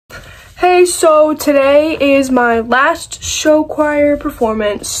Hey, so today is my last show choir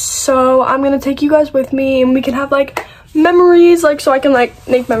performance, so I'm gonna take you guys with me and we can have like memories, like so I can like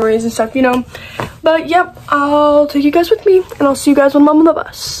make memories and stuff, you know. But yep, I'll take you guys with me and I'll see you guys when I'm on the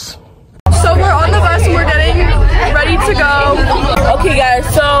bus. So we're on the bus and we're getting ready to go. Okay guys,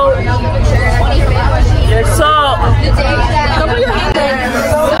 so come put your hand there.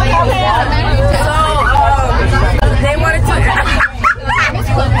 They wanted to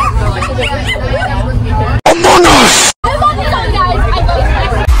Among Us!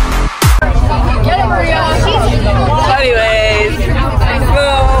 Get it, Maria. Anyways,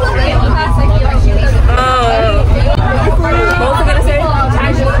 what was I gonna say?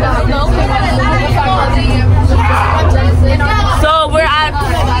 So we're at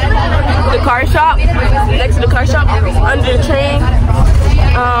the car shop, next to the car shop, under the train.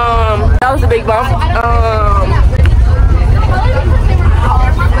 That was a big bump.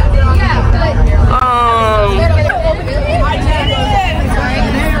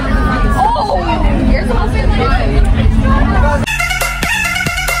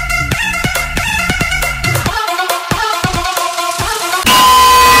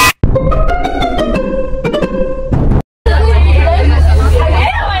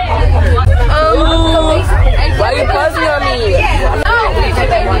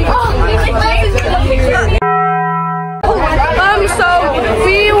 So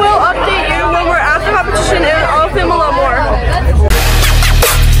we will update you when we're at the competition and I'll film a lot more.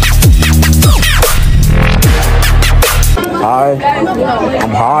 Hi, I'm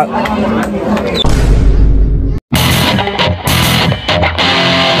hot.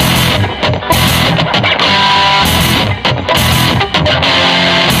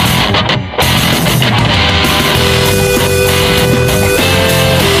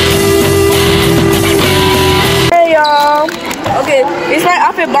 Okay, is my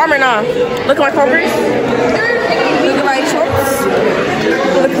outfit bomb or not? Look at my Converse. Look at my shorts.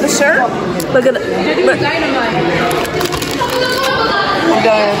 Look at the shirt. Look at the. Look. I'm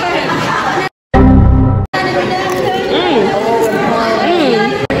done.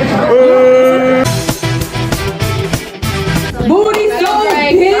 Booty so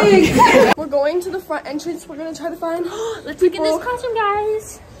big. We're going to the front entrance. We're gonna try to find. Let's look at this costume,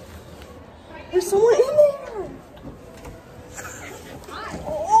 guys. There's someone in there.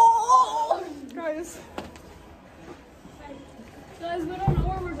 Guys, we don't know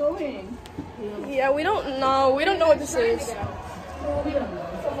where we're going. Yeah, we don't know. We don't know what this is.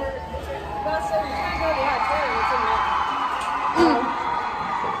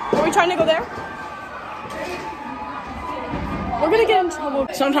 Are we trying to go there? We're gonna get in trouble.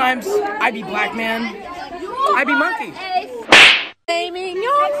 Sometimes I be black man. I be monkey.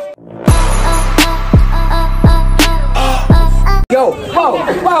 Yo, whoa.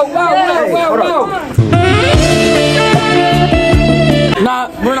 Nah,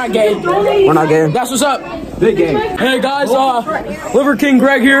 we're not gay. We're not gay. That's what's up. Big game. Hey guys, Liver King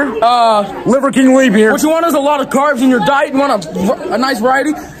Greg here. Liver King Leap here. What you want is a lot of carbs in your diet. You want a nice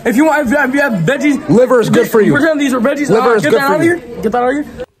variety. If you want, if you have veggies, Liver is good for you. These are veggies. Liver is good for you. Get that out of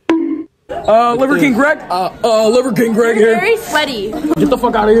here. Liver King Greg. Liver King Greg here. Very sweaty. Get the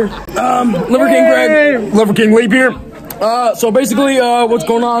fuck out of here. Liver King Greg. Liver King Leap here. So basically, what's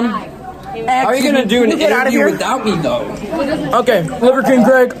going on? How are you gonna do an interview without me though? Okay, Liver King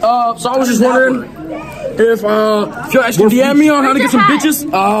Greg. So I was just wondering if you guys can DM me on how to get some bitches.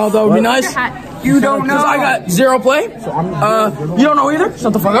 That would be nice. You don't know. I got zero play. You don't know either?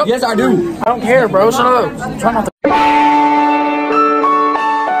 Shut the fuck up. Yes, I do. I don't care, bro. Shut up. Try not to.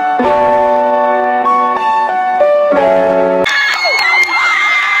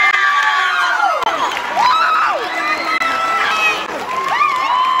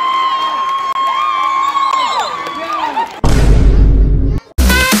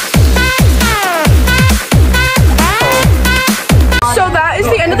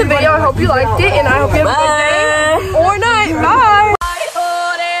 I hope you liked it and I hope you have a good day or night. Bye.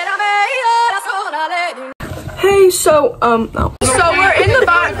 Hey, so no. So we're in the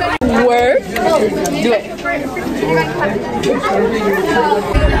back. Where? Do it.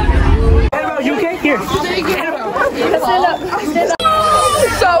 Annabelle, you okay? Here.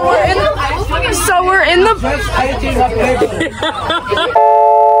 So we're in the